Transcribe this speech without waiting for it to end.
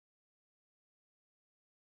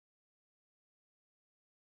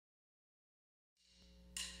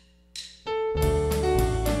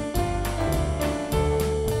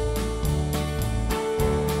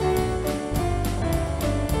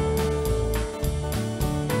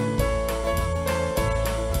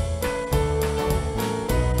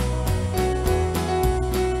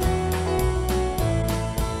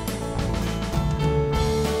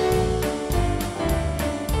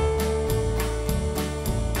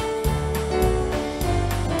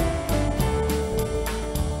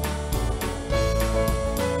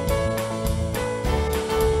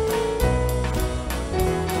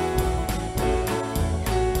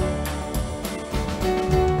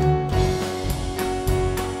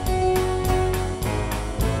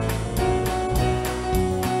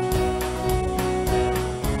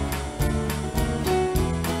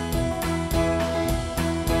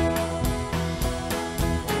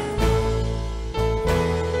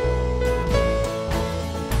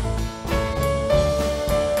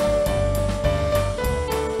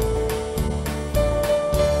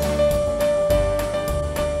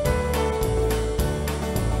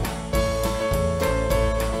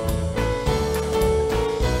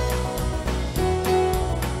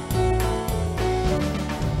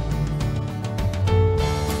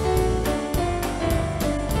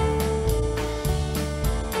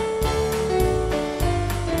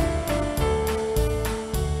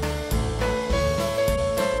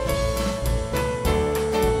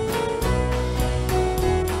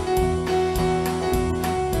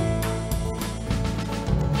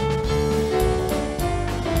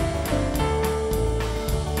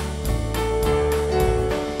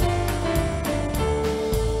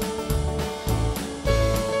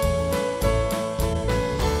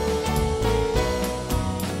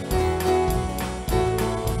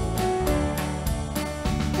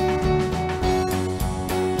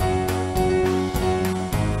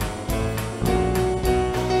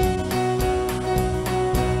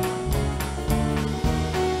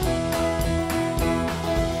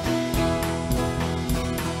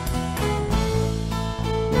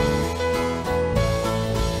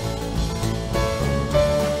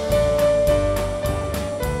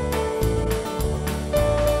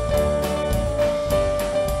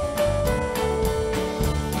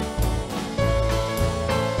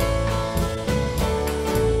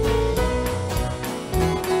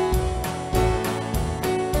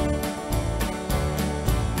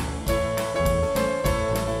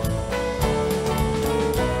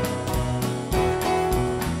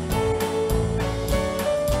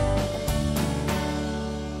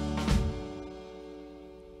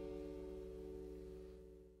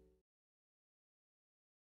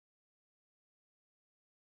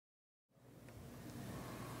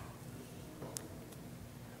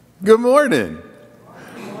Good morning.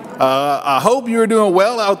 I hope you're doing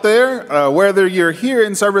well out there. Whether you're here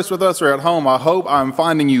in service with us or at home, I hope I'm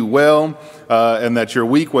finding you well and that your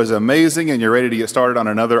week was amazing and you're ready to get started on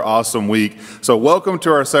another awesome week. So welcome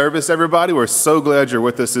to our service, everybody. We're so glad you're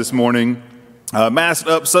with us this morning. Masked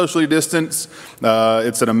up, socially distanced.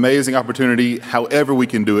 It's an amazing opportunity, however we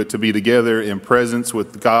can do it, to be together in presence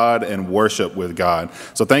with God and worship with God.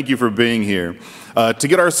 So thank you for being here. To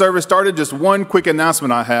get our service started, just one quick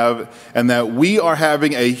announcement I have, and that we are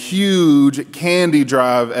having a huge candy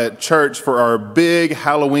drive at church for our big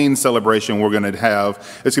Halloween celebration we're going to have.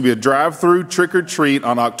 It's going to be a drive-through trick-or-treat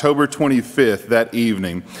on October 25th that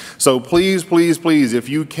evening. So please, please, please, if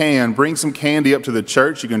you can, bring some candy up to the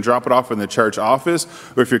church. You can drop it off in the church office,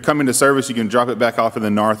 or if you're coming to service, you can drop it back off in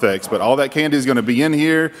the narthex. But all that candy is going to be in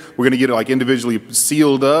here. We're going to get it like individually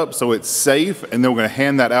sealed up so it's safe, and then we're going to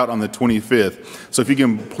hand that out on the 25th. So if you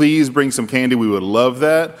can please bring some candy, we would love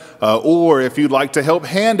that. Or if you'd like to help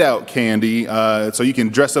hand out candy, so you can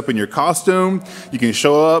dress up in your costume, you can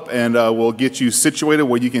show up and we'll get you situated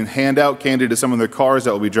where you can hand out candy to some of the cars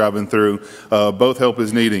that will be driving through. Both help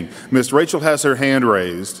is needing. Miss Rachel has her hand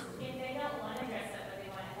raised.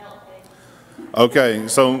 Okay,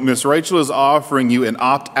 so Miss Rachel is offering you an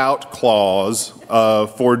opt-out clause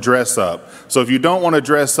for dress up. So if you don't want to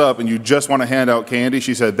dress up and you just want to hand out candy,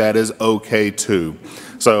 she said that is okay too.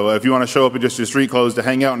 So if you want to show up in just your street clothes to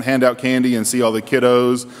hang out and hand out candy and see all the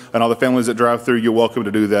kiddos and all the families that drive through, you're welcome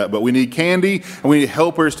to do that. But we need candy and we need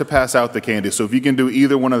helpers to pass out the candy. So if you can do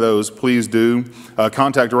either one of those, please do.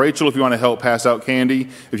 Contact Rachel if you want to help pass out candy.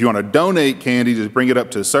 If you want to donate candy, just bring it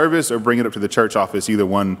up to service or bring it up to the church office. Either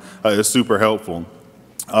one is super helpful.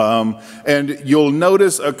 And you'll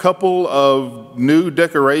notice a couple of new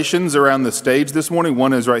decorations around the stage this morning.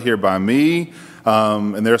 One is right here by me.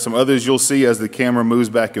 And there are some others you'll see as the camera moves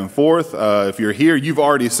back and forth. If you're here, you've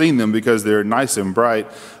already seen them because they're nice and bright.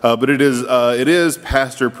 But it is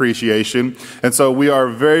Pastor Appreciation. And so we are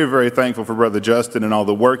very, very thankful for Brother Justin and all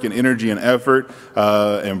the work and energy and effort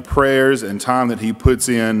and prayers and time that he puts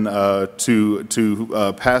in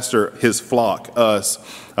to pastor his flock, us,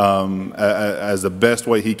 as the best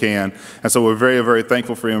way he can. And so we're very, very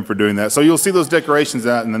thankful for him for doing that. So you'll see those decorations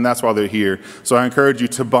out, and then that's why they're here. So I encourage you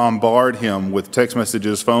to bombard him with text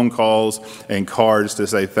messages, phone calls, and cards to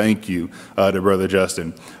say thank you to Brother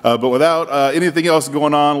Justin. But without anything else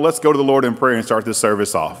going on, let's go to the Lord in prayer and start this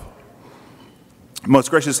service off.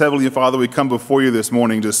 Most gracious Heavenly Father, we come before you this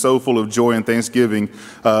morning just so full of joy and thanksgiving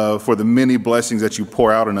for the many blessings that you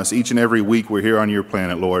pour out on us each and every week we're here on your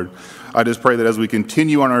planet, Lord. I just pray that as we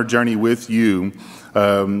continue on our journey with you,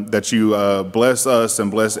 that you bless us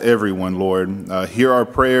and bless everyone, Lord. Hear our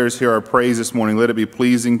prayers, hear our praise this morning. Let it be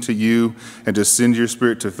pleasing to you, and just send your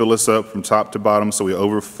Spirit to fill us up from top to bottom so we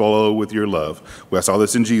overflow with your love. We ask all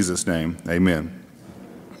this in Jesus' name. Amen.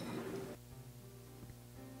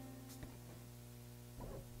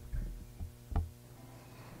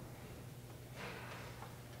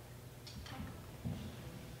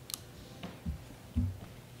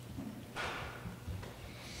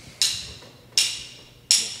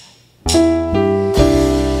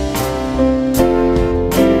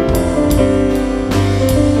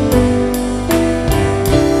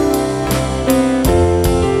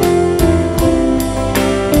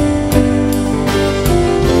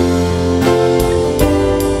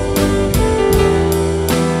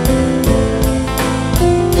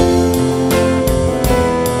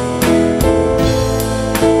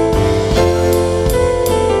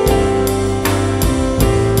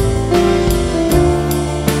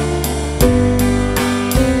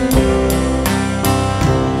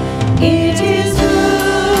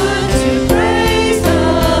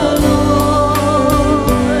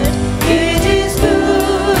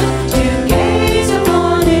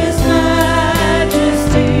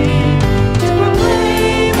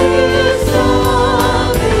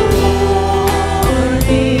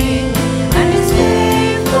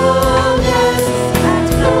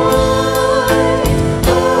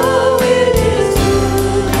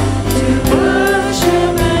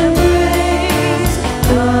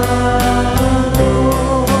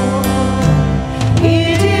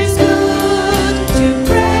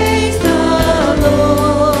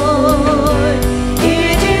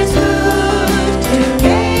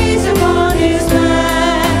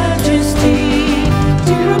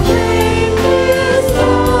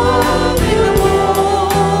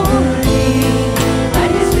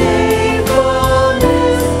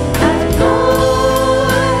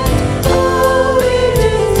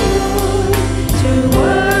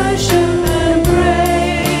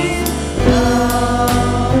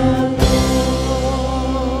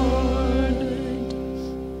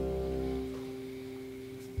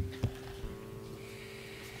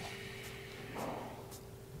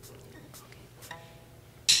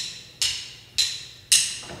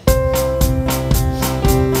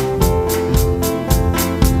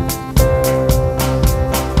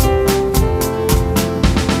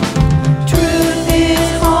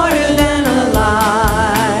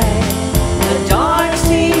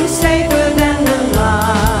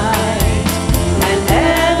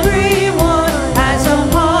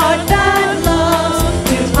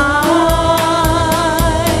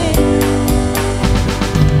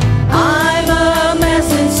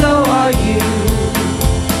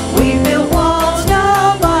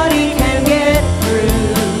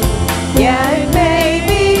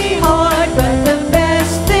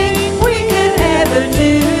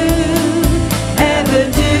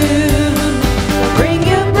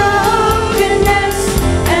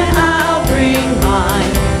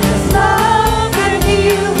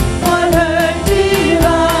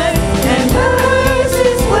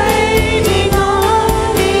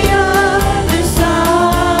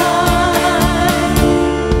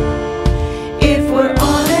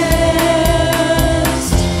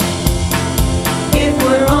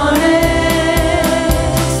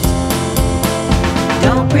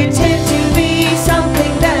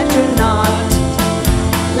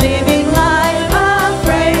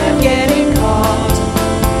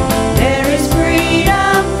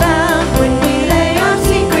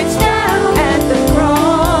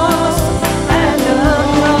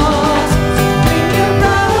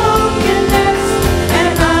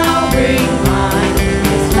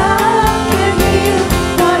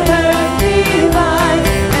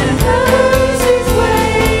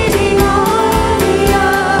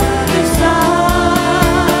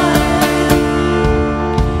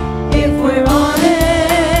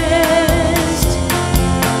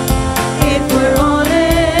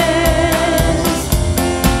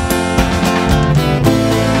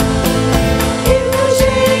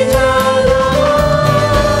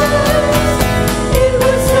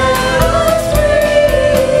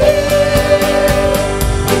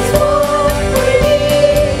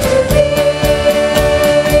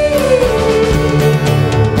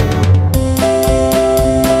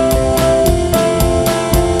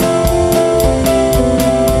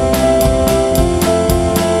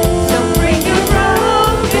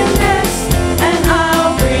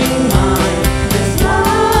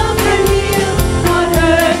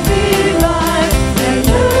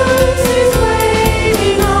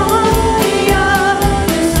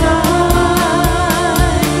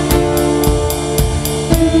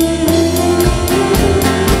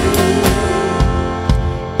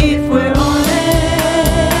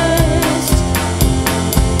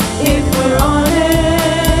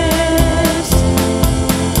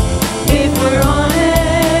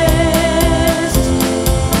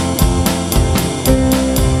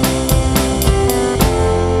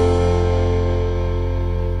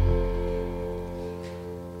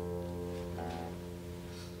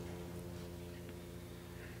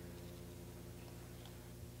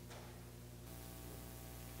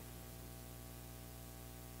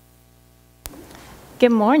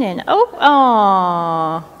 Good morning.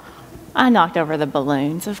 Oh, I knocked over the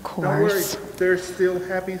balloons, of course. Don't worry, they're still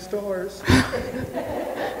happy stars.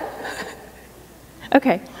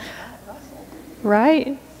 Okay.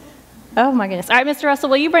 Right? Oh my goodness. All right, Mr. Russell,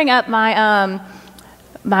 will you bring up my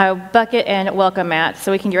my bucket and welcome mat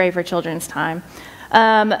so we can get ready for children's time?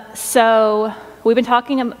 So we've been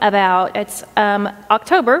talking about, it's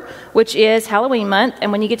October, which is Halloween month,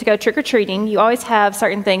 and when you get to go trick-or-treating, you always have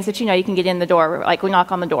certain things that you know you can get in the door, like we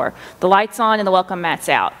knock on the door. The light's on and the welcome mat's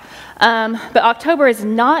out. But October is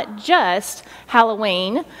not just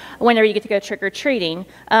Halloween, whenever you get to go trick-or-treating.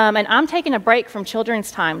 And I'm taking a break from children's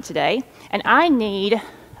time today, and I need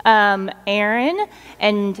Aaron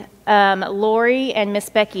and Lori and Miss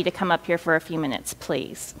Becky to come up here for a few minutes,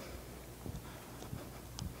 please.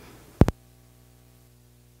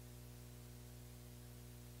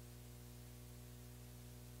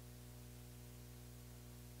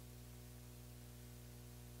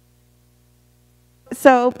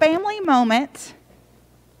 So family moment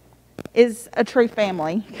is a true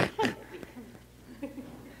family.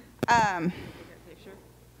 Can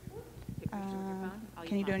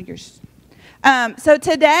you do it yours? So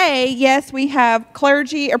today, yes, we have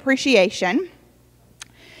clergy appreciation.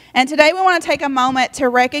 And today we want to take a moment to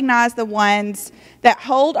recognize the ones that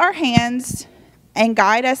hold our hands and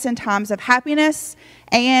guide us in times of happiness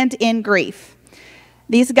and in grief.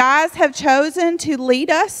 These guys have chosen to lead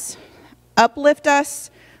us, uplift us,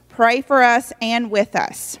 pray for us, and with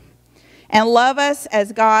us, and love us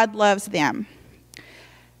as God loves them.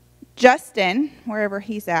 Justin, wherever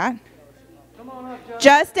he's at. Come on up,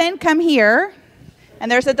 Justin, come here. And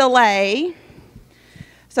there's a delay.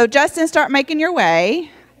 So Justin, start making your way.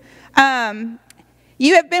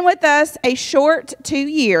 You have been with us a short 2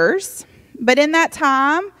 years, but in that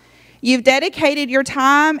time, you've dedicated your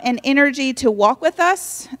time and energy to walk with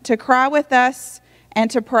us, to cry with us, and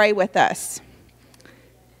to pray with us.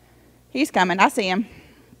 He's coming. I see him.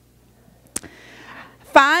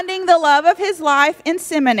 Finding the love of his life in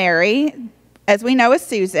seminary, as we know as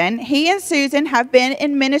Susan, he and Susan have been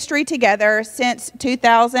in ministry together since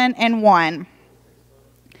 2001.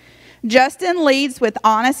 Justin leads with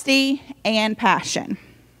honesty and passion.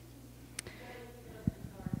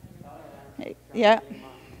 Yeah,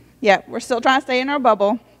 we're still trying to stay in our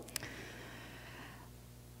bubble.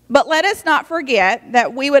 But let us not forget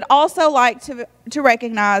that we would also like to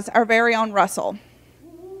recognize our very own Russell.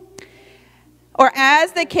 Or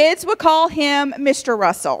as the kids would call him, Mr.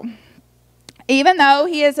 Russell. Even though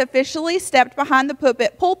he has officially stepped behind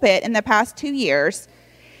the pulpit in the past 2 years,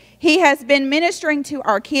 he has been ministering to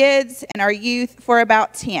our kids and our youth for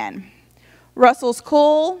about 10. Russell's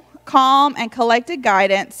cool, calm, and collected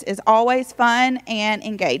guidance is always fun and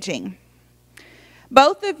engaging.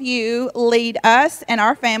 Both of you lead us and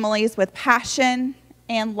our families with passion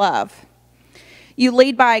and love. You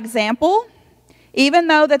lead by example, even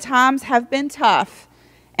though the times have been tough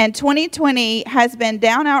and 2020 has been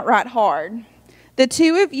down outright hard. The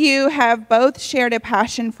two of you have both shared a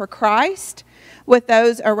passion for Christ with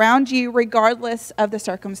those around you, regardless of the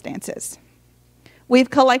circumstances. We've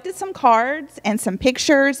collected some cards and some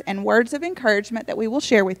pictures and words of encouragement that we will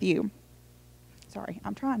share with you. Sorry,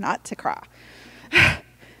 I'm trying not to cry.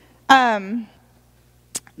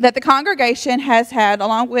 That the congregation has had,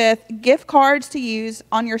 along with gift cards to use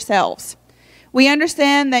on yourselves. We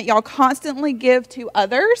understand that y'all constantly give to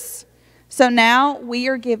others, so now we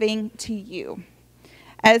are giving to you.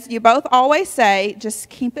 As you both always say, just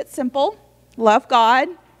keep it simple, love God,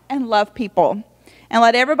 and love people. And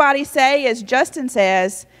let everybody say, as Justin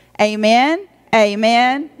says, amen,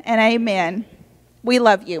 amen, and amen. We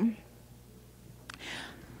love you.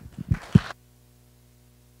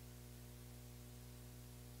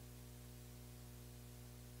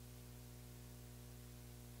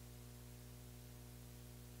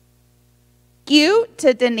 You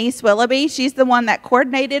to Denise Willoughby. She's the one that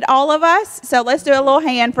coordinated all of us. So let's do a little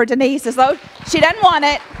hand for Denise as though she doesn't want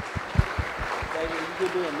it.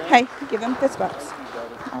 Hey, give him this box.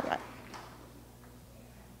 All right.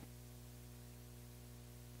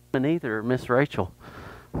 And either Miss Rachel.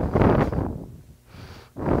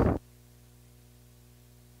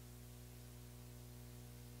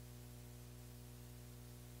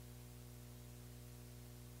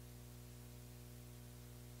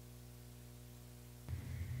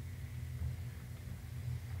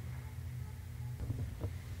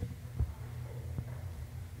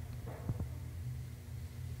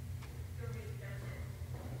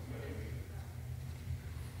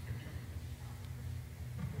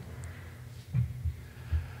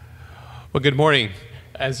 Well, good morning.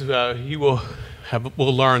 As you will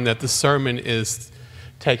learn that the sermon is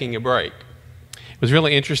taking a break. It was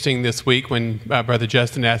really interesting this week when Brother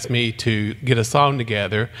Justin asked me to get a song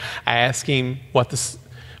together. I asked him what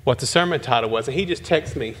the sermon title was, and he just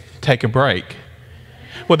texted me, "Take a break."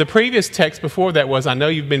 Well, the previous text before that was, "I know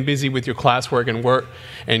you've been busy with your classwork and work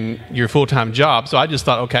and your full-time job," so I just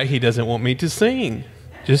thought, okay, he doesn't want me to sing.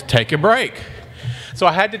 Just take a break. So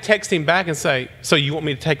I had to text him back and say, "So you want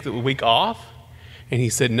me to take the week off?" And he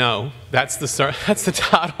said, "No, that's the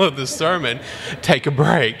title of the sermon, Take a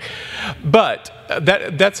Break." But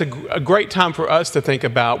that's a great time for us to think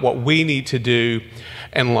about what we need to do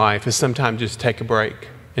in life is sometimes just take a break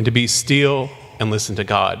and to be still and listen to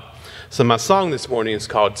God. So my song this morning is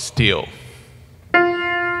called Still.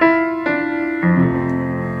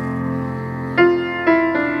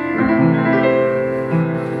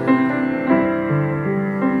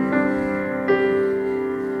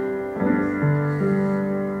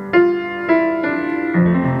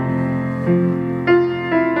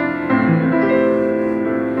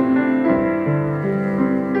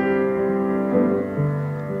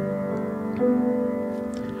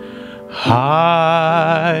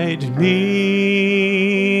 Hide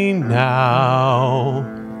me now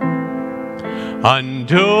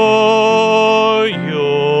under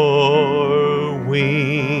your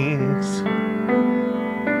wings.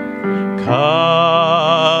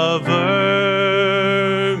 Cover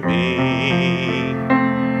me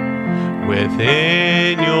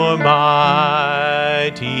within your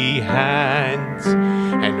mighty hands.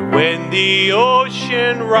 And when the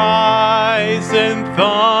ocean rises and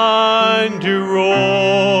thunder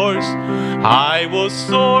roars, I will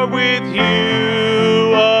soar with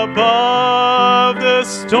you above the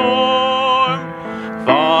storm.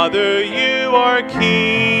 Father, you are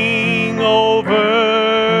king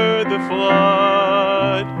over the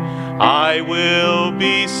flood. I will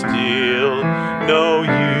be still, know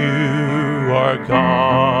you are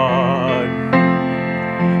God.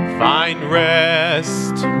 Find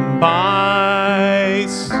rest, my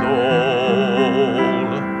soul,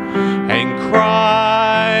 and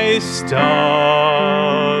Christ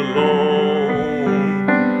alone,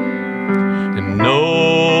 and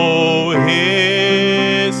know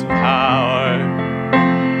his power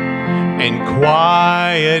and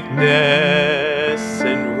quietness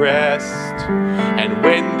and rest. And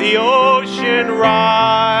when the ocean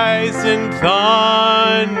rises and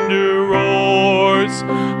thunder roars,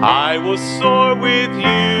 I will soar with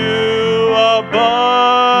you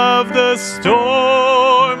above the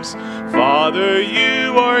storms. Father,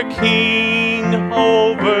 you are king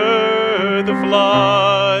over the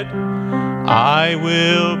flood. I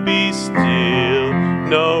will be still,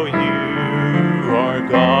 know you are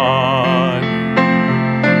God.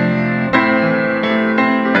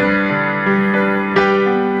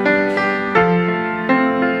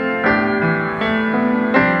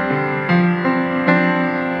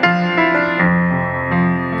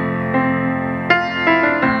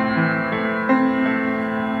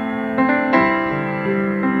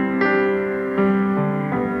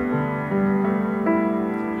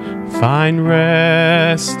 Find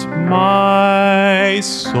rest, my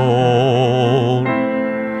soul,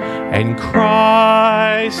 and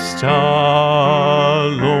Christ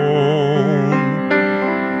alone.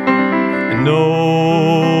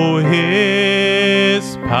 Know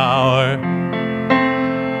his power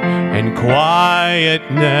and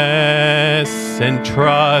quietness and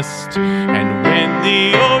trust. And when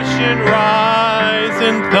the ocean rises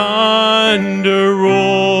and thunder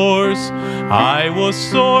roars, I will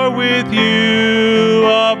soar with you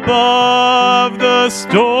above the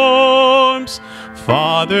storms.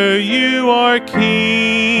 Father, you are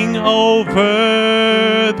king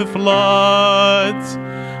over the floods.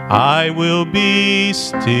 I will be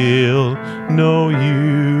still, know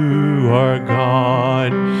you are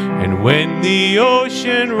God. And when the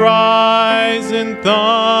ocean rises and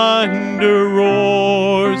thunder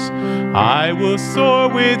roars, I will soar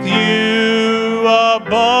with you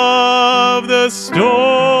above the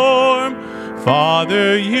storm.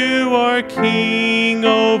 Father, you are king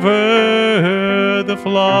over the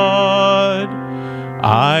flood.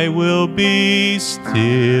 I will be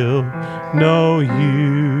still, know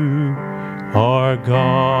you are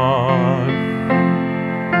God.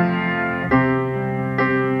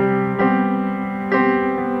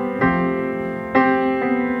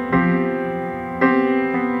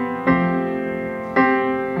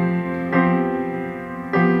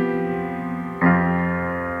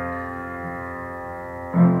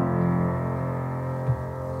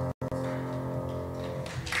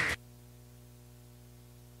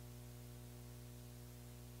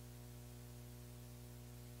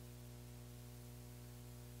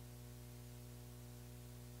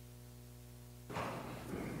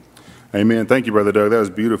 Amen. Thank you, Brother Doug. That was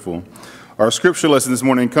beautiful. Our scripture lesson this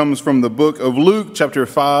morning comes from the book of Luke, chapter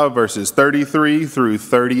 5, verses 33 through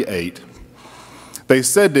 38. They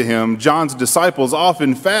said to him, John's disciples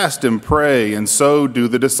often fast and pray, and so do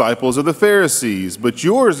the disciples of the Pharisees, but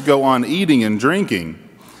yours go on eating and drinking.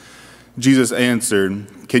 Jesus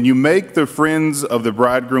answered, Can you make the friends of the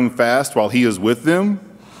bridegroom fast while he is with them?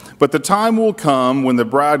 But the time will come when the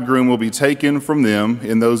bridegroom will be taken from them.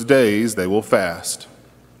 In those days they will fast.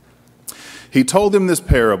 He told them this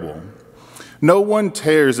parable. No one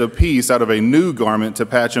tears a piece out of a new garment to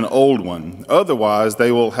patch an old one. Otherwise,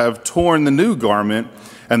 they will have torn the new garment,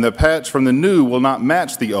 and the patch from the new will not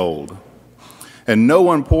match the old. And no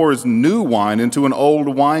one pours new wine into an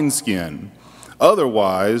old wineskin.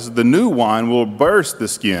 Otherwise, the new wine will burst the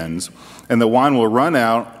skins, and the wine will run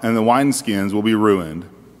out, and the wineskins will be ruined.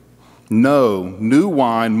 No, new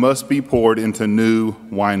wine must be poured into new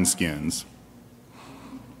wineskins.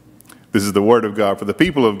 This is the word of God for the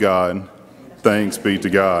people of God. Thanks be to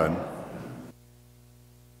God.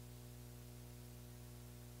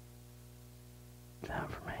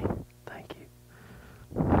 Not for me. Thank you.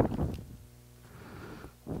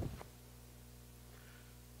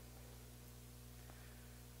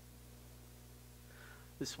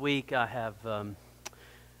 This week I have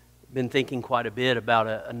been thinking quite a bit about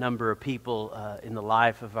a number of people in the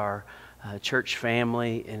life of our church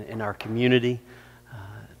family and in our community.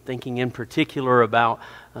 Thinking in particular about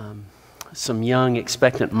some young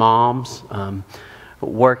expectant moms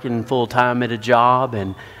working full-time at a job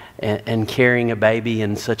and carrying a baby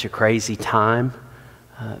in such a crazy time.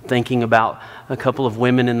 Thinking about a couple of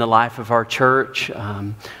women in the life of our church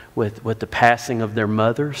with the passing of their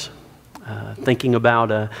mothers. Thinking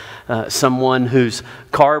about someone whose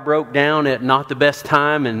car broke down at not the best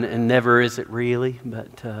time, and never is it really,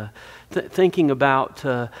 but thinking about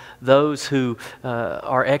those who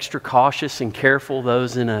are extra cautious and careful,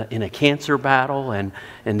 those in a cancer battle, and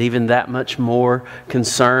even that much more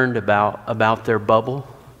concerned about their bubble.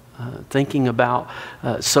 Thinking about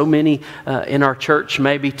so many in our church,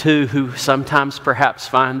 maybe too, who sometimes perhaps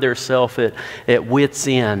find themselves at wit's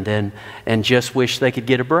end and just wish they could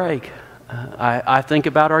get a break. I think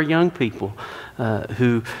about our young people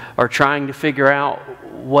who are trying to figure out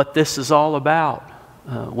what this is all about.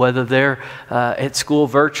 Whether they're at school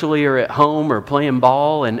virtually or at home or playing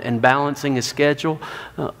ball and balancing a schedule,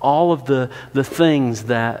 all of the things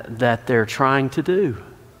that they're trying to do.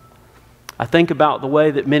 I think about the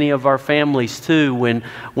way that many of our families too,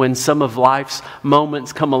 when some of life's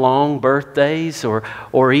moments come along, birthdays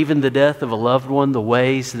or even the death of a loved one, the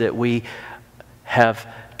ways that we have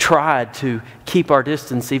tried to keep our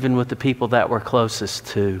distance even with the people that we're closest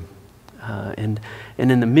to. And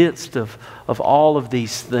in the midst of all of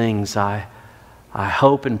these things, I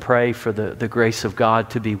hope and pray for the grace of God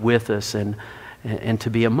to be with us and to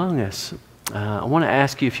be among us. I want to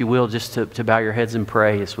ask you, if you will, just to bow your heads and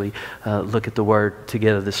pray as we look at the Word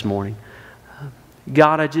together this morning.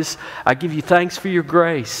 God, I give you thanks for your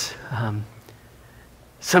grace.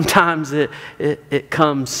 Sometimes it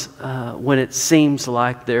comes when it seems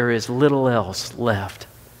like there is little else left.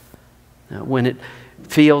 When it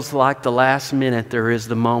feels like the last minute, there is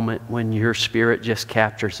the moment when your Spirit just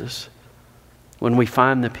captures us. When we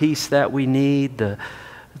find the peace that we need, the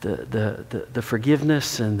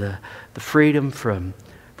forgiveness and the freedom from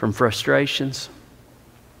frustrations.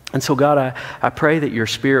 And so, God, I pray that your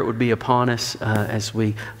Spirit would be upon us as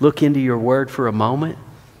we look into your Word for a moment.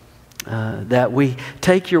 That we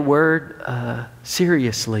take your Word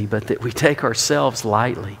seriously, but that we take ourselves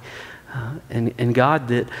lightly. And God,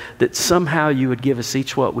 that somehow you would give us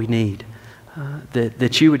each what we need.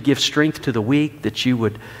 That you would give strength to the weak, that you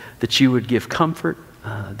would give comfort,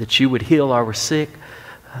 that you would heal our sick.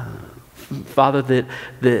 Father,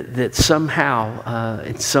 that somehow,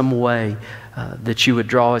 in some way, that you would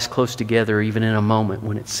draw us close together even in a moment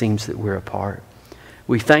when it seems that we're apart.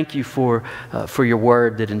 We thank you for your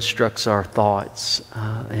word that instructs our thoughts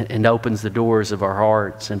and opens the doors of our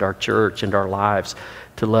hearts and our church and our lives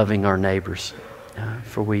to loving our neighbors.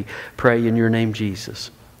 For we pray in your name,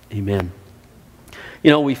 Jesus. Amen. You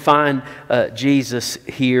know, we find Jesus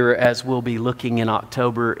here, as we'll be looking in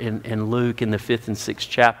October in Luke in the 5th and 6th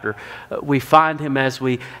chapter. We find him as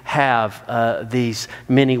we have these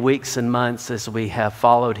many weeks and months as we have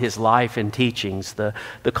followed his life and teachings, the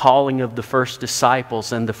calling of the first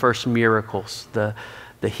disciples and the first miracles, the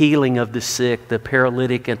the healing of the sick, the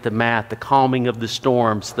paralytic at the mat, the calming of the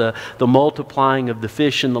storms, the multiplying of the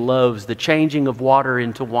fish and the loaves, the changing of water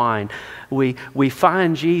into wine. We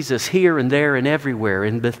find Jesus here and there and everywhere,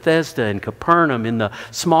 in Bethesda and Capernaum, in the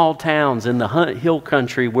small towns, in the hill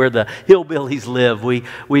country where the hillbillies live.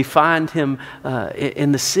 We find Him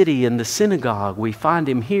in the city, in the synagogue. We find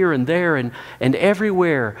Him here and there and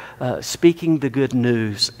everywhere, speaking the good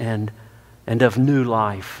news and of new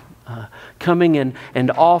life. Coming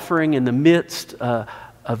and offering in the midst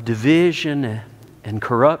of division and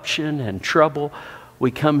corruption and trouble,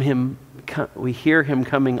 we hear Him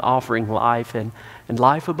coming, offering life and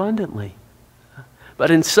life abundantly.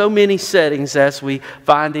 But in so many settings, as we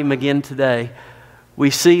find Him again today, we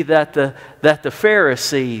see that the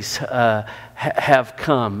Pharisees have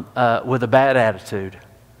come with a bad attitude,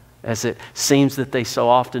 as it seems that they so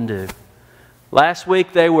often do. Last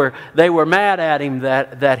week they were mad at Him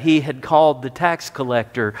that He had called the tax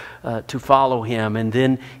collector to follow Him, and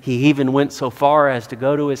then He even went so far as to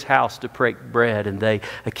go to his house to break bread, and they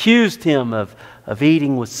accused Him of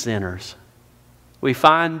eating with sinners. We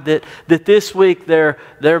find that this week they're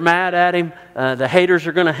mad at Him. The haters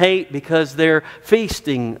are going to hate because they're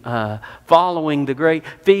feasting, following the great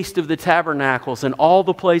Feast of the Tabernacles and all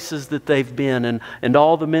the places that they've been and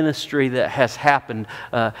all the ministry that has happened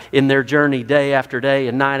in their journey day after day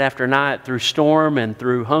and night after night, through storm and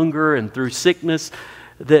through hunger and through sickness,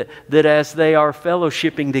 that as they are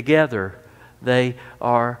fellowshipping together, they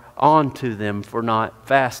are on to them for not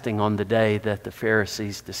fasting on the day that the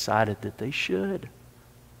Pharisees decided that they should.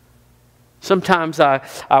 Sometimes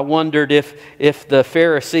I wondered if the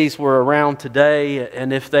Pharisees were around today,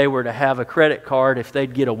 and if they were to have a credit card, if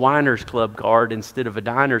they'd get a Winers Club card instead of a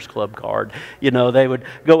Diners Club card. You know, they would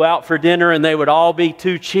go out for dinner and they would all be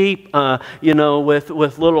too cheap, with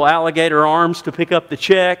little alligator arms to pick up the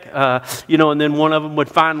check, and then one of them would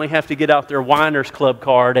finally have to get out their Winers Club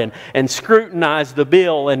card and scrutinize the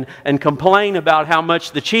bill and complain about how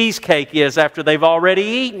much the cheesecake is after they've already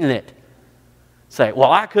eaten it. Say,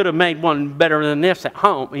 well, I could have made one better than this at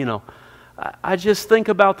home, I just think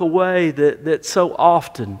about the way that so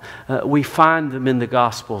often we find them in the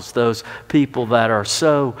Gospels, those people that are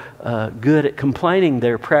so good at complaining.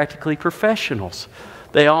 They're practically professionals.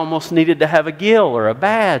 They almost needed to have a gill or a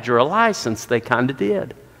badge or a license. They kind of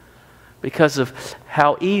did, because of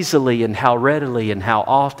how easily and how readily and how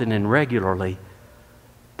often and regularly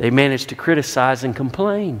they managed to criticize and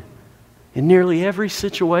complain in nearly every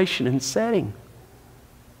situation and setting.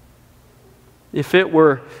 If it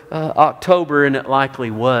were October, and it likely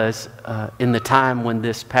was in the time when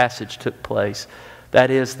this passage took place, that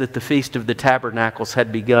is, that the Feast of the Tabernacles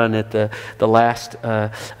had begun at the last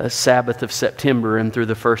Sabbath of September and through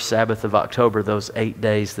the first Sabbath of October, those 8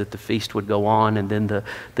 days that the feast would go on, and then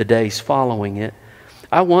the days following it.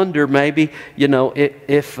 I wonder maybe,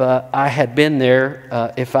 if I had been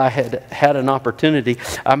there, if I had an opportunity,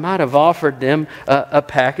 I might have offered them a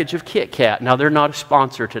package of Kit Kat. Now, they're not a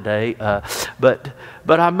sponsor today, but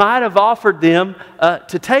I might have offered them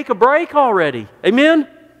to take a break already. Amen?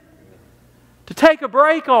 To take a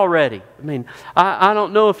break already. I mean, I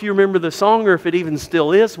don't know if you remember the song or if it even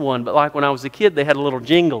still is one, but like when I was a kid, they had a little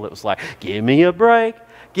jingle. It was like, give me a break.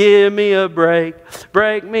 Give me a break,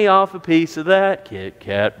 break me off a piece of that Kit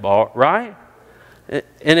Kat bar, right?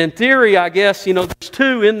 And in theory, I guess, there's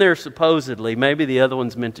 2 in there supposedly. Maybe the other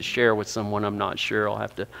one's meant to share with someone. I'm not sure. I'll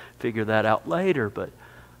have to figure that out later. But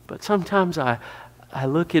sometimes I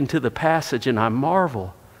look into the passage and I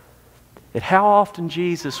marvel at how often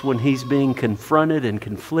Jesus, when He's being confronted and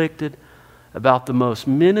conflicted about the most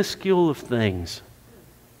minuscule of things,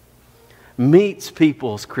 meets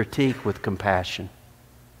people's critique with compassion.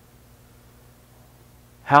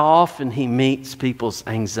 How often He meets people's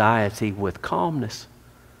anxiety with calmness.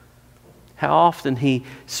 How often He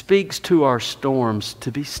speaks to our storms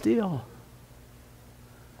to be still.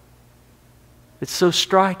 It's so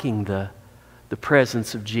striking, the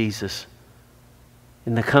presence of Jesus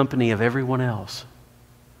in the company of everyone else.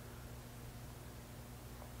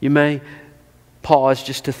 You may pause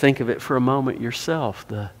just to think of it for a moment yourself,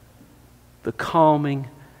 the calming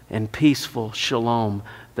and peaceful shalom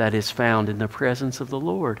that is found in the presence of the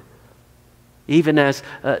Lord. Even as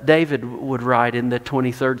David would write in the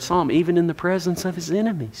 23rd Psalm, even in the presence of his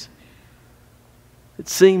enemies. It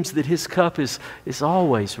seems that his cup is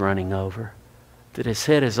always running over, that his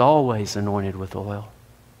head is always anointed with oil.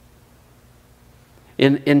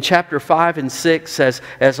 In chapter 5 and 6,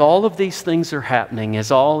 as all of these things are happening, as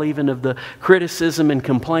all even of the criticism and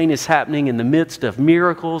complaint is happening in the midst of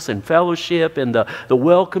miracles and fellowship and the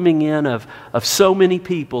welcoming in of so many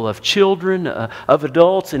people, of children, of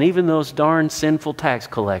adults, and even those darn sinful tax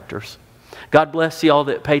collectors. God bless you all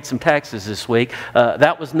that paid some taxes this week.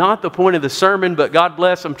 That was not the point of the sermon, but God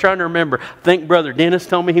bless. I'm trying to remember. I think Brother Dennis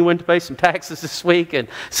told me he went to pay some taxes this week, and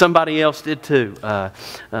somebody else did too.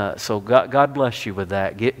 So God bless you with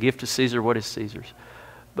that. Give to Caesar what is Caesar's.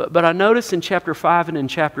 But I notice in chapter 5 and in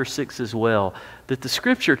chapter 6 as well that the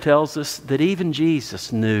Scripture tells us that even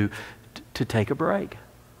Jesus knew to take a break.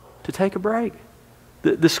 To take a break.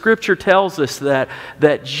 The Scripture tells us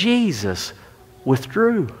that Jesus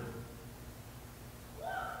withdrew.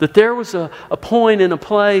 That there was a point and a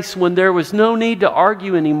place when there was no need to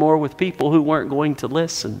argue anymore with people who weren't going to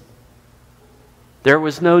listen. There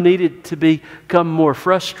was no need to become more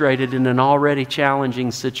frustrated in an already challenging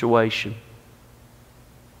situation.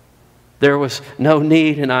 There was no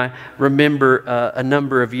need, and I remember a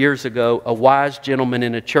number of years ago, a wise gentleman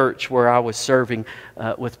in a church where I was serving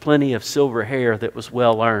with plenty of silver hair that was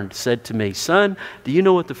well earned said to me, "Son, do you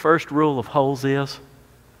know what the first rule of holes is?"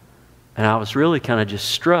 And I was really kind of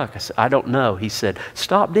just struck. I said, "I don't know." He said,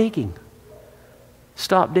 "Stop digging.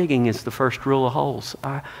 Stop digging is the first rule of holes."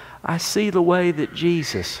 I see the way that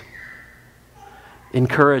Jesus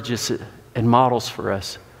encourages and models for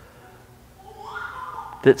us.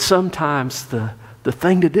 That sometimes the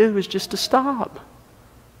thing to do is just to stop.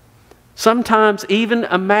 Sometimes even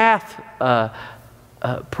a math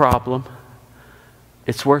problem,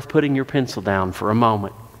 it's worth putting your pencil down for a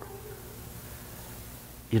moment.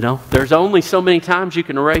 You know, there's only so many times you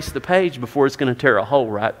can erase the page before it's going to tear a hole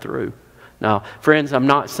right through. Now, friends, I'm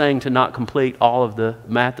not saying to not complete all of the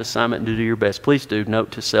math assignment and to do your best. Please do. Note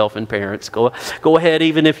to self and parents. Go ahead,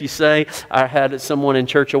 even if you say, I had someone in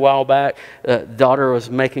church a while back, daughter was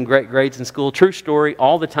making great grades in school. True story,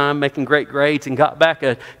 all the time making great grades, and got back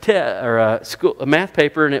a math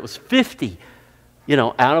paper and it was 50,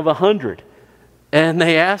 out of 100. And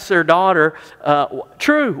they asked their daughter,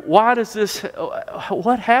 "True, why does this,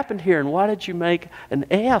 what happened here and why did you make an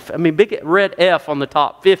F? I mean, big red F on the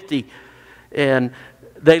top 50. And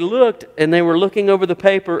they looked and they were looking over the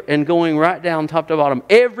paper and going right down top to bottom.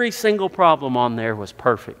 Every single problem on there was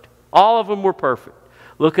perfect. All of them were perfect.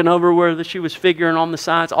 Looking over where she was figuring on the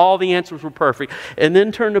sides, all the answers were perfect. And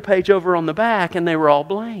then turned the page over on the back and they were all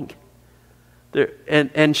blank.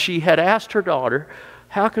 And she had asked her daughter,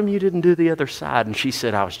 "How come you didn't do the other side?" And she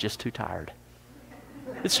said, "I was just too tired."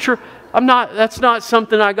 It's true. That's not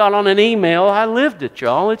something I got on an email. I lived it,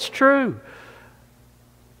 y'all. It's true.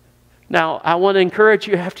 Now, I want to encourage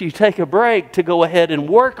you after you take a break to go ahead and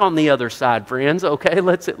work on the other side, friends. Okay,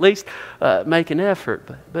 let's at least make an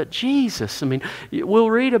effort. But Jesus, I mean,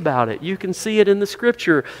 we'll read about it. You can see it in the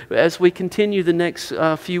Scripture as we continue the next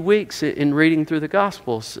few weeks in reading through the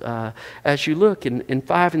Gospels. As you look in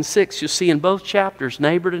 5 and 6, you'll see in both chapters,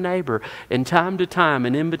 neighbor to neighbor, and time to time,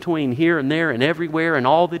 and in between, here and there and everywhere, and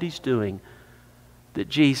all that He's doing, that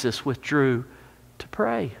Jesus withdrew to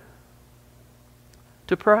pray.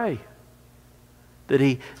 To pray. That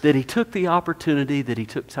he took the opportunity, that He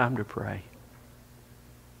took time to pray.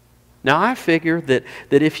 Now I figure that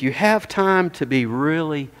if you have time to be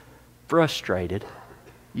really frustrated,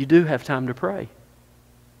 you do have time to pray.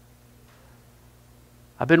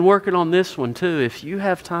 I've been working on this one too. If you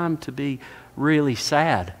have time to be really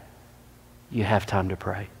sad, you have time to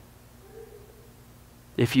pray.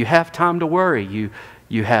 If you have time to worry,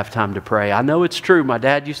 you have time to pray. I know it's true. My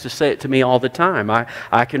dad used to say it to me all the time.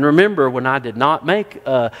 I can remember when I did not make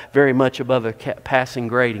very much above a passing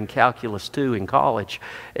grade in Calculus 2 in college,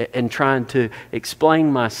 and trying to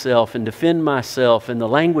explain myself and defend myself and the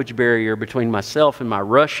language barrier between myself and my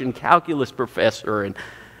Russian calculus professor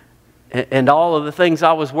and all of the things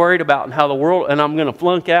I was worried about and how the world, and I'm going to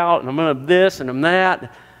flunk out and I'm going to this and I'm that. And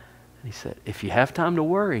he said, if you have time to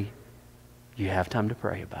worry, you have time to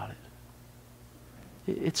pray about it.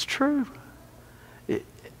 It's true.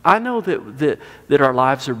 I know that our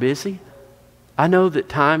lives are busy. I know that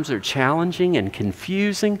times are challenging and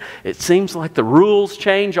confusing. It seems like the rules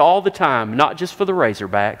change all the time, not just for the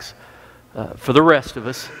Razorbacks, for the rest of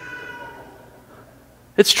us.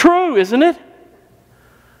 It's true, isn't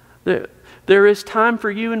it? There is time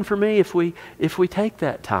for you and for me if we take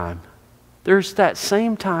that time. There's that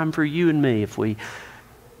same time for you and me if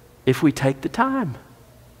we take the time.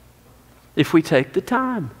 If we take the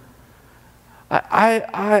time.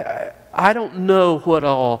 I don't know what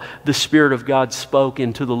all the Spirit of God spoke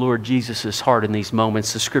into the Lord Jesus' heart in these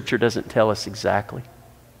moments. The Scripture doesn't tell us exactly.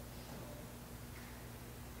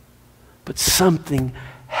 But something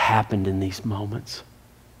happened in these moments.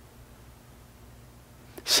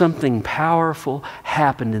 Something powerful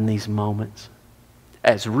happened in these moments.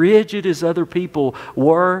 As rigid as other people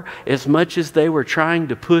were, as much as they were trying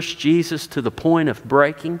to push Jesus to the point of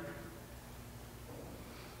breaking,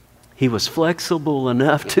 he was flexible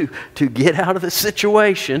enough to get out of the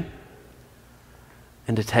situation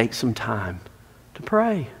and to take some time to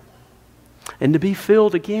pray and to be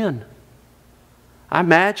filled again. I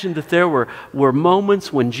imagine that there were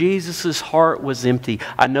moments when Jesus' heart was empty.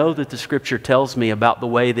 I know that the Scripture tells me about the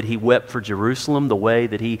way that he wept for Jerusalem, the way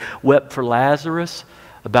that he wept for Lazarus,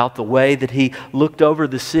 about the way that he looked over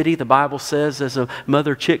the city, the Bible says, as a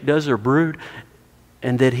mother chick does her brood,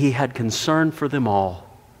 and that he had concern for them all.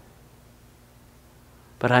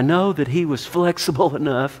 But I know that he was flexible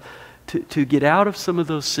enough to get out of some of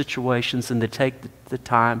those situations and to take the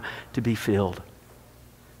time to be filled,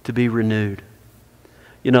 to be renewed.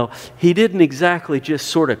 You know, he didn't exactly just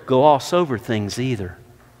sort of gloss over things either.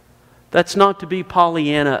 That's not to be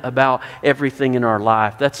Pollyanna about everything in our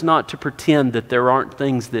life. That's not to pretend that there aren't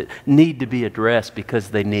things that need to be addressed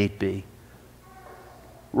because they need be.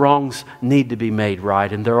 Wrongs need to be made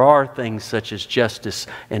right, and there are things such as justice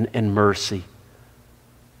and mercy.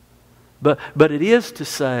 But it is to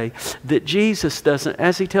say that Jesus doesn't,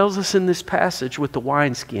 as he tells us in this passage with the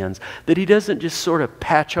wineskins, that he doesn't just sort of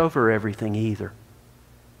patch over everything either.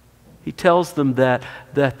 He tells them that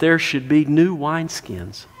there should be new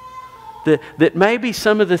wineskins. That maybe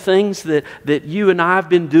some of the things that you and I have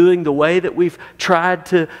been doing, the way that we've tried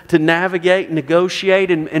to navigate, negotiate,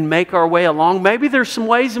 and make our way along, maybe there's some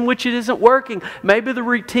ways in which it isn't working. Maybe the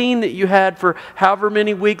routine that you had for however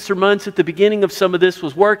many weeks or months at the beginning of some of this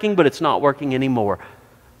was working, but it's not working anymore.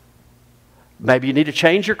 Maybe you need to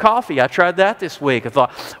change your coffee. I tried that this week. I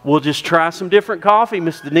thought, we'll just try some different coffee.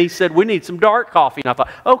 Miss Denise said, we need some dark coffee. And I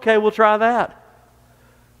thought, okay, we'll try that.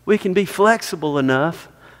 We can be flexible enough.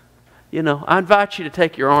 You know, I invite you to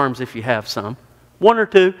take your arms if you have some. One or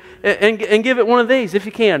two. And give it one of these if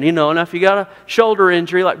you can. You know, and if you got a shoulder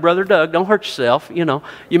injury like Brother Doug, don't hurt yourself. You know,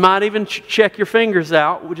 you might even check your fingers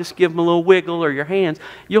out. We'll just give them a little wiggle, or your hands.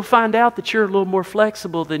 You'll find out that you're a little more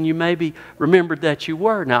flexible than you maybe remembered that you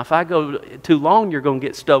were. Now, if I go too long, you're going to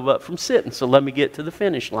get stove up from sitting. So let me get to the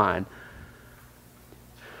finish line.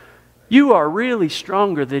 You are really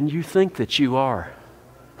stronger than you think that you are.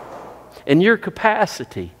 And your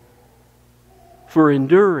capacity for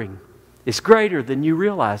enduring is greater than you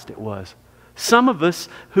realized it was. Some of us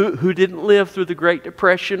who didn't live through the Great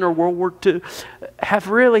Depression or World War II have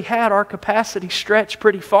really had our capacity stretched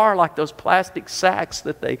pretty far, like those plastic sacks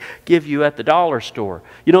that they give you at the dollar store.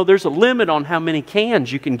 You know, there's a limit on how many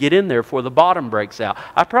cans you can get in there before the bottom breaks out.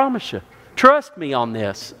 I promise you. Trust me on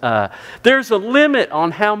this. There's a limit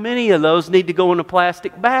on how many of those need to go in a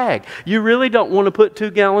plastic bag. You really don't want to put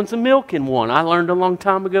 2 gallons of milk in one. I learned a long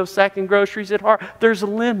time ago, sacking groceries at heart, there's a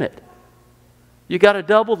limit. You got to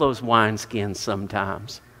double those wineskins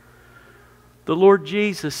sometimes. The Lord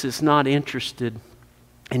Jesus is not interested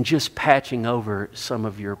in just patching over some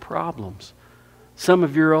of your problems. Some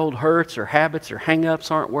of your old hurts or habits or hang-ups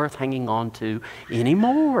aren't worth hanging on to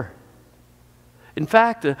anymore. In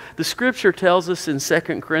fact, the Scripture tells us in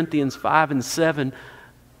 2 Corinthians 5 and 7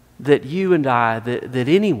 that you and I, that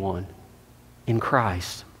anyone in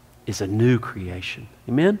Christ is a new creation.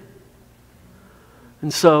 Amen?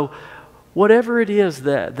 And so, whatever it is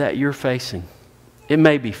that you're facing, it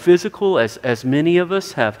may be physical, as many of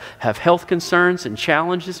us have health concerns and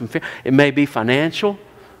challenges. And it may be financial,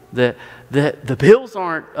 that the bills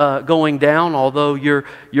aren't going down, although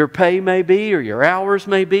your pay may be, or your hours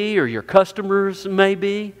may be, or your customers may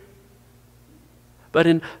be. But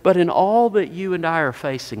in all that you and I are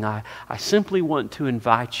facing, I simply want to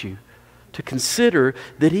invite you to consider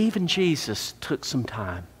that even Jesus took some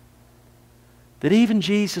time. That even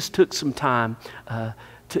Jesus took some time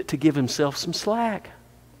to give himself some slack.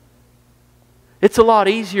 It's a lot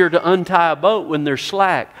easier to untie a boat when there's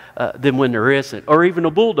slack than when there isn't. Or even a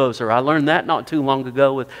bulldozer. I learned that not too long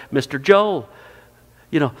ago with Mr. Joel.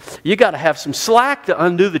 You know, you got to have some slack to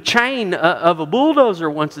undo the chain of a bulldozer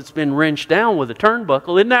once it's been wrenched down with a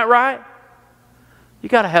turnbuckle. Isn't that right? You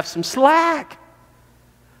got to have some slack.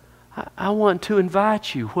 I want to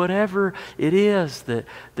invite you, whatever it is that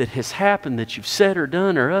has happened, that you've said or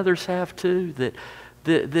done, or others have too,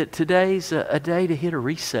 that today's a day to hit a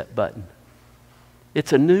reset button.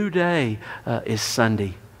 It's a new day is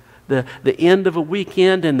Sunday. The end of a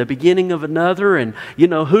weekend and the beginning of another, and you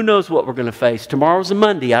know, who knows what we're going to face. Tomorrow's a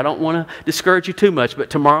Monday. I don't want to discourage you too much, but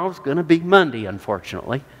tomorrow's going to be Monday,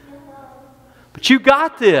 unfortunately. But you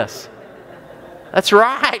got this. That's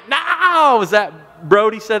right. No! Is that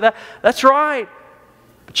Brody said that. That's right.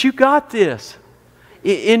 But you got this.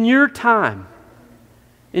 In your time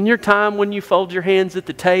when you fold your hands at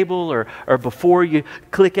the table or before you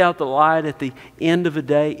click out the light at the end of a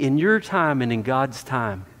day, in your time and in God's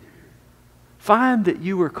time, find that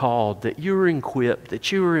you were called, that you were equipped,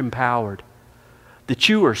 that you were empowered, that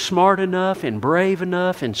you are smart enough and brave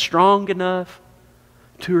enough and strong enough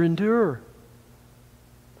to endure.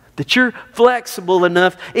 That you're flexible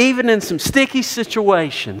enough, even in some sticky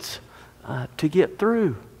situations, to get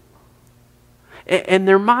through. And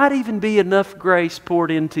there might even be enough grace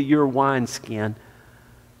poured into your wineskin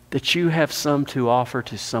that you have some to offer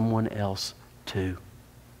to someone else too.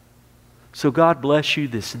 So God bless you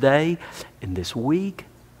this day and this week,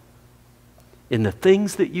 in the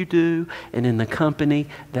things that you do and in the company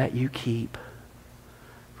that you keep.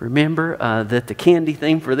 Remember that the candy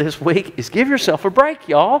theme for this week is give yourself a break,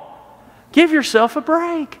 y'all. Give yourself a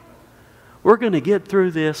break. We're going to get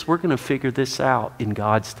through this. We're going to figure this out in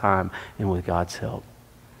God's time and with God's help.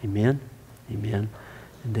 Amen, amen,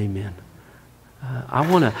 and amen. I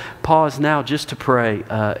want to pause now just to pray,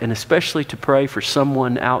 and especially to pray for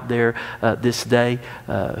someone out there this day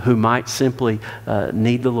who might simply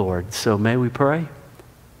need the Lord. So may we pray?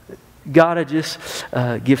 God, I just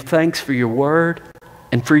give thanks for your word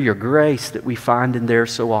and for your grace that we find in there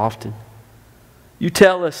so often. You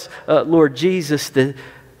tell us, Lord Jesus, that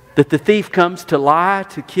the thief comes to lie,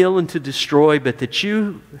 to kill, and to destroy, but that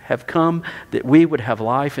you have come that we would have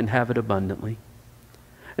life and have it abundantly.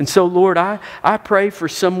 And so, Lord, I pray for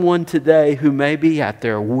someone today who may be at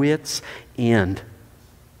their wits' end,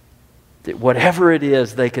 that whatever it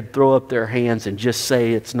is, they could throw up their hands and just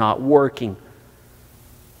say it's not working.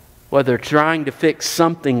 Whether trying to fix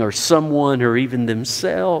something or someone or even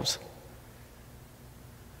themselves.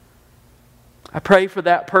 I pray for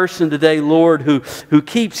that person today, Lord, who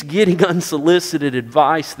keeps getting unsolicited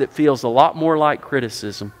advice that feels a lot more like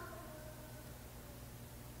criticism.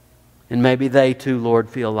 And maybe they too, Lord,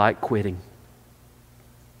 feel like quitting.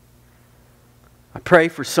 I pray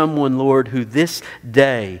for someone, Lord, who this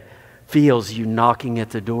day feels you knocking at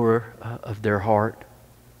the door of their heart.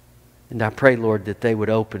 And I pray, Lord, that they would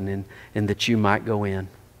open and that you might go in.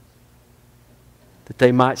 That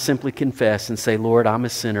they might simply confess and say, Lord, I'm a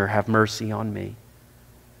sinner. Have mercy on me.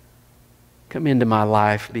 Come into my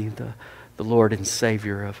life. Be the Lord and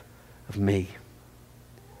Savior of me.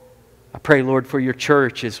 I pray, Lord, for your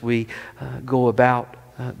church as we go about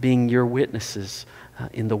being your witnesses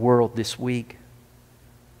in the world this week.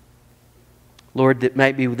 Lord, that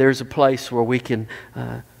maybe there's a place where we can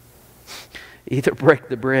either break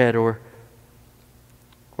the bread or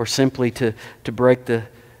simply to break the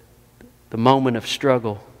moment of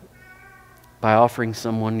struggle by offering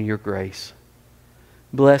someone your grace.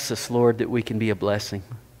 Bless us, Lord, that we can be a blessing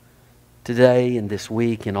today and this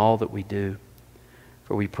week in all that we do.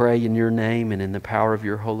 For we pray in your name and in the power of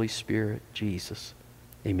your Holy Spirit, Jesus.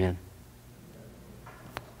 Amen.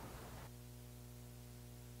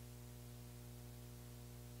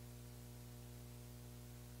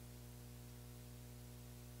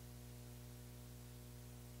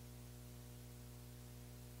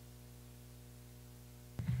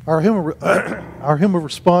 Our hymn of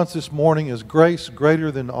response this morning is Grace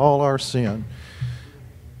Greater Than All Our Sin.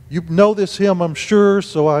 You know this hymn, I'm sure,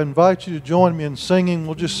 so I invite you to join me in singing.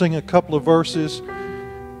 We'll just sing a couple of verses,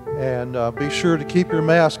 and be sure to keep your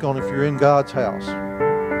mask on if you're in God's house.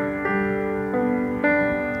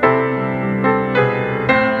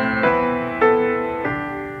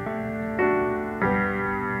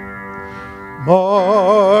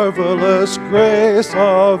 Marvelous grace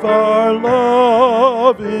of our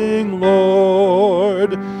loving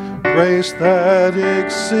Lord, grace that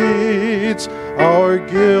exceeds our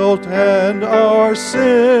guilt and our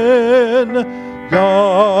sin,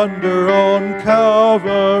 yonder on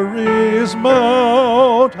Calvary's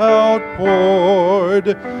mount outpoured,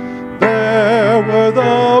 there where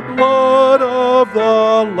the blood of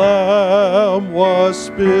the Lamb was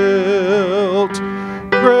spilt.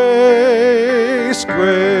 Grace,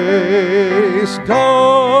 grace,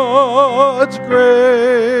 God's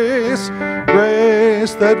grace,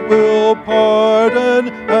 grace that will pardon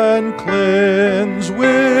and cleanse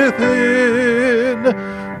within.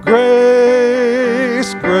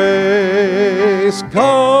 Grace, grace,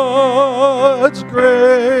 God's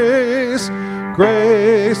grace,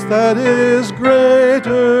 grace that is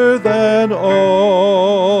greater than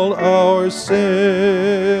all our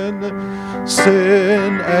sin.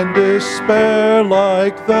 Sin and despair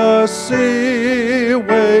like the sea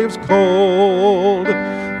waves cold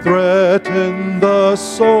threaten the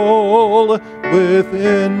soul with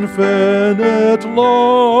infinite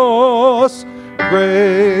loss.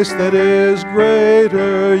 grace that is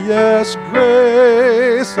greater, yes,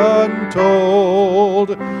 grace untold,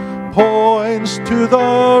 points to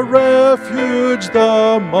the refuge,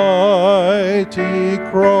 the mighty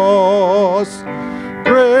cross.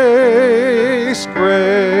 Grace,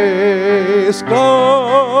 grace,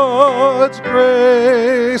 God's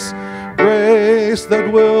grace, grace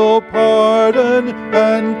that will pardon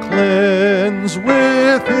and cleanse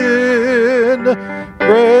within.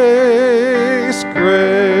 Grace,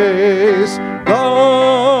 grace,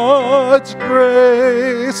 God's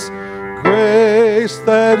grace, grace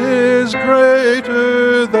that is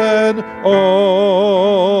greater than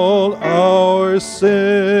all our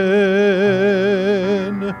sin.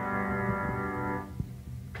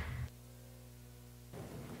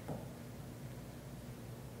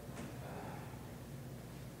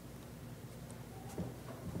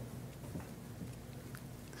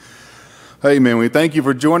 Hey, man, we thank you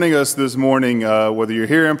for joining us this morning. Whether you're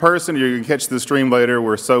here in person or you can catch the stream later,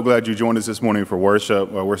 we're so glad you joined us this morning for worship.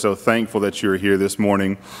 We're so thankful that you're here this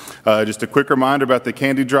morning. Just a quick reminder about the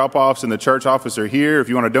candy drop-offs in the church office are here. If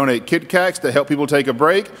you want to donate Kit Kats to help people take a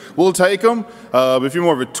break, we'll take them. If you're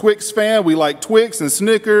more of a Twix fan, we like Twix and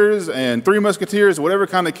Snickers and Three Musketeers, whatever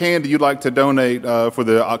kind of candy you'd like to donate for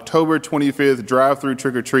the October 25th drive-through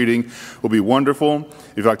trick-or-treating will be wonderful.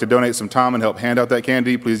 If you'd like to donate some time and help hand out that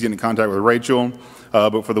candy, please get in contact with Rachel.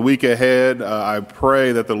 But for the week ahead, I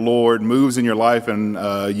pray that the Lord moves in your life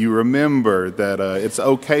and you remember that it's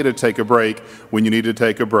okay to take a break when you need to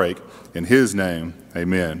take a break. In His name,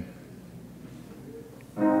 amen.